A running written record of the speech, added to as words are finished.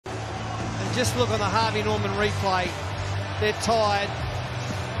Just look on the Harvey Norman replay. They're tired.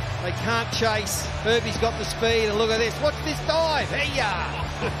 They can't chase. Herbie's got the speed, and look at this. Watch this dive. Hey ya!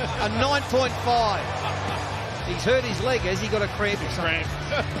 A 9.5. He's hurt his leg. Has he got a cramp or something?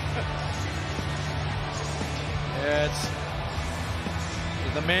 Yeah, it's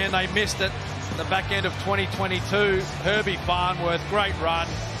the man they missed it. The back end of 2022. Herbie Farnworth, great run.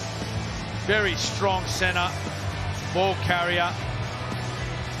 Very strong centre. Ball carrier.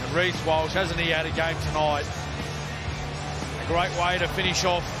 And Reece Walsh, hasn't he had a game tonight? A great way to finish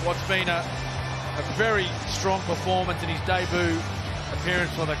off what's been a very strong performance in his debut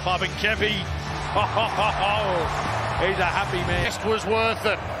appearance for the club. And Kevy, he's a happy man. Best was worth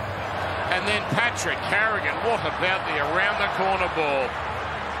it. And then Patrick Carrigan, what about the around the corner ball?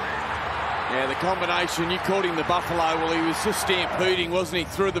 Yeah, the combination, you called him the Buffalo. Well, he was just stampeding, wasn't he,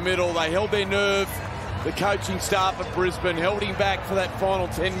 through the middle. They held their nerve. The coaching staff at Brisbane held him back for that final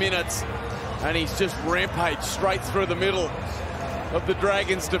 10 minutes. And he's just rampaged straight through the middle of the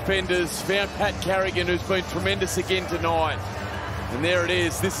Dragons defenders. Found Pat Carrigan, who's been tremendous again tonight. And there it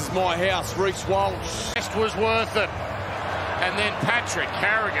is. This is my house, Reece Walsh. Best was worth it. And then Patrick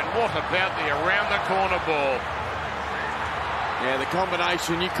Carrigan, what about the around the corner ball? Yeah, the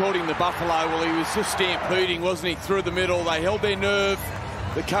combination, you called him the Buffalo. Well, he was just stampeding, wasn't he, through the middle. They held their nerve.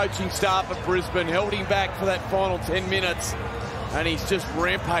 The coaching staff at Brisbane held him back for that final 10 minutes. And he's just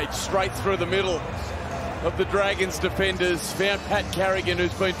rampaged straight through the middle of the Dragons defenders. Found Pat Carrigan,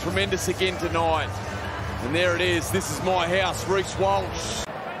 who's been tremendous again tonight. And there it is. This is my house, Reece Walsh.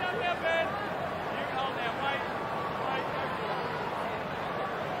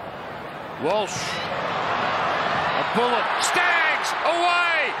 Walsh. A bullet. Stags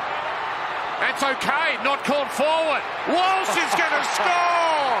away. That's okay. Not called forward. Walsh is going to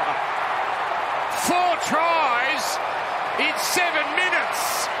score. 4 tries in 7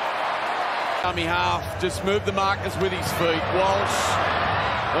 minutes. Dummy half. Just moved the markers with his feet. Walsh.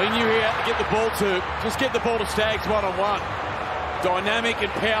 He knew how to get the ball to. Just get the ball to Stags one-on-one. Dynamic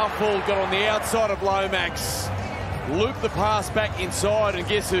and powerful. Got on the outside of Lomax. Looped the pass back inside, and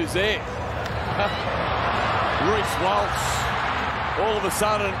guess who's there? Reece Walsh. All of a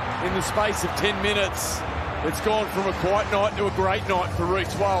sudden, in the space of 10 minutes, it's gone from a quiet night to a great night for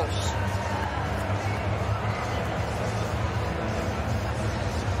Reece Walsh.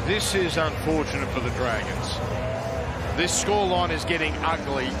 This is unfortunate for the Dragons. This scoreline is getting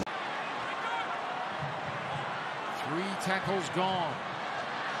ugly. 3 tackles gone.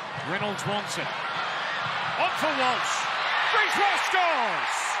 Reynolds wants it. On for Walsh. Reece Walsh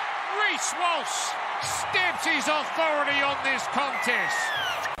scores! Reece Walsh stamps his authority on this contest.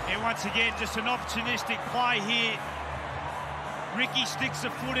 And once again, just an opportunistic play here. Ricky sticks the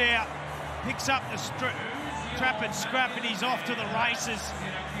foot out, picks up the trap and scrap, and he's off to the races.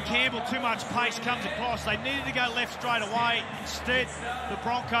 Campbell, too much pace, comes across. They needed to go left straight away. Instead, the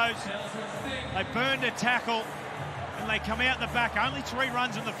Broncos, they burned a tackle, and they come out the back. Only 3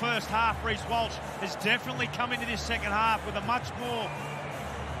 runs in the first half. Reece Walsh has definitely come into this second half with a much more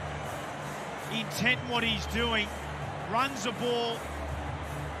intent in what he's doing. Runs the ball.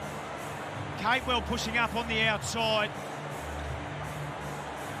 Capewell pushing up on the outside.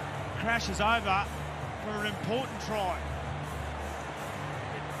 Crashes over for an important try.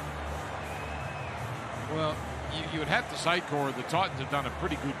 Well, you would have to say, Cora, the Titans have done a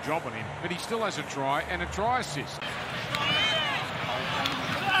pretty good job on him, but he still has a try and a try assist.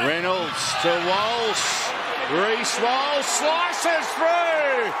 Reynolds to Walsh. Reece Walsh slices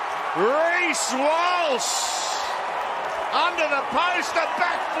through. Reece Walsh under the post, a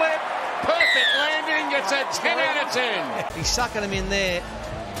backflip, perfect landing. It's a 10 out of 10. He's sucking them in there.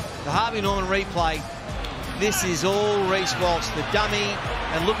 The Harvey Norman replay. This is all Reece Walsh, the dummy,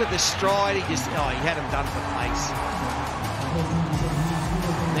 and look at the stride. He had him done for pace.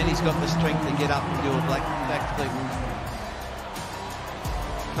 And then he's got the strength to get up and do a backflip.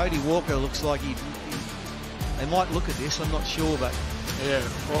 Cody Walker looks like they might look at this, I'm not sure, but Yeah,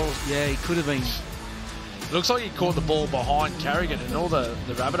 well, yeah, he could have been. it looks like he caught the ball behind Carrigan, and all the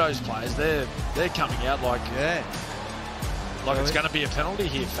Rabbitohs players, they're coming out like it's going to be a penalty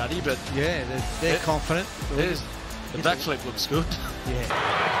here, Fatty, but yeah, they're confident. The backflip looks good. Yeah.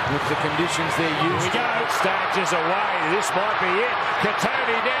 With the conditions they're used to. Stags is away. This might be it.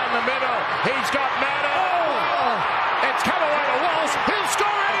 Katoni down the middle. He's got Madden. Oh! It's come away to Walsh. He'll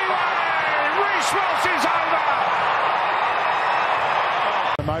score anyway. Reece Walsh is over.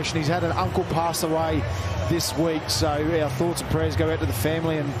 Emotion. He's had an uncle pass away this week, so our thoughts and prayers go out to the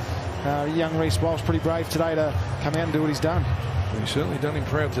family, and young Reece Walsh pretty brave today to come out and do what he's done. He's certainly done him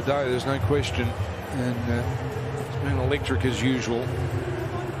proud today, there's no question, and it's been electric as usual.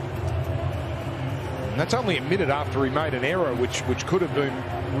 That's only a minute after he made an error, which could have been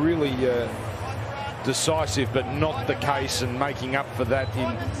really decisive, but not the case, and making up for that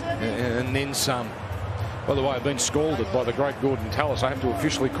and then some. By the way, I've been scalded by the great Gordon Tallis. I have to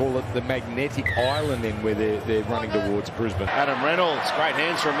officially call it the magnetic island end where they're running towards Brisbane. Adam Reynolds, great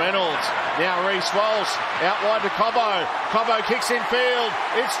hands from Reynolds. Now Reece Walsh out wide to Cobbo. Cobbo kicks in field.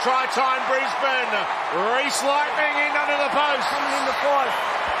 It's try time, Brisbane. Reece Lightning in under the post. Coming in the fourth.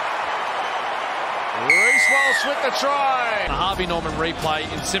 Reece Walsh with the try. A Harvey Norman replay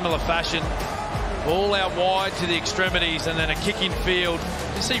in similar fashion. Ball out wide to the extremities and then a kick in field.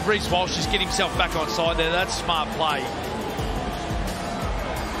 You see Reece Walsh just get himself back on side there. That's smart play.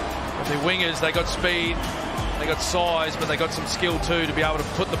 But the wingers, they got speed, they got size, but they got some skill too to be able to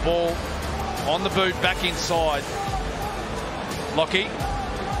put the ball on the boot back inside. Lockie.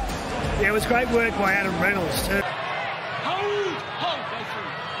 Yeah, it was great work by Adam Reynolds too.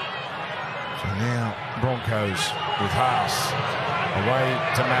 So now Broncos with Haas. Away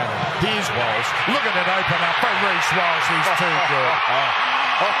to Madden. Here's Walsh. Look at it open up for Reece Walsh. He's too good.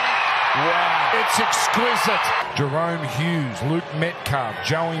 Wow. It's exquisite. Jerome Hughes, Luke Metcalf,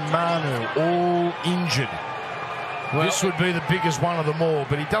 Joey Manu, all injured. Well, this would be the biggest one of them all,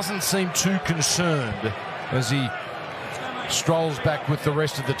 but he doesn't seem too concerned as he strolls back with the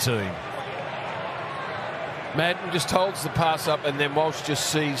rest of the team. Madden just holds the pass up, and then Walsh just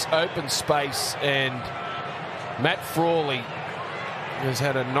sees open space, and Matt Frawley has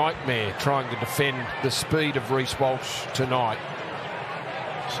had a nightmare trying to defend the speed of Reece Walsh tonight.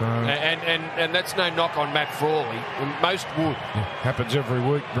 So and that's no knock on Matt Frawley. Most would. It happens every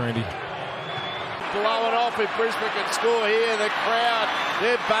week, Brandy. Blowing off if Brisbane can score here. The crowd,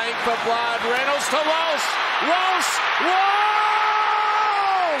 they're baying for blood. Reynolds to Walsh. Walsh! Walsh!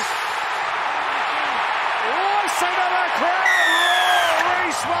 Listen to the crowd.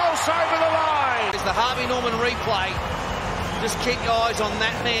 Reece Walsh over the line. It's the Harvey Norman replay. Just keep your eyes on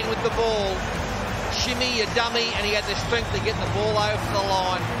that man with the ball. Shimmy, your dummy, and he had the strength to get the ball over the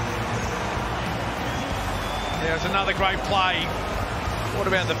line. There's another great play. What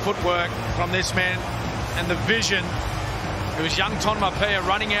about the footwork from this man and the vision? It was young Tonmapea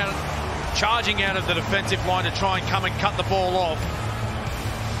running out, charging out of the defensive line to try and come and cut the ball off.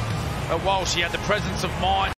 But Walsh, he had the presence of mind.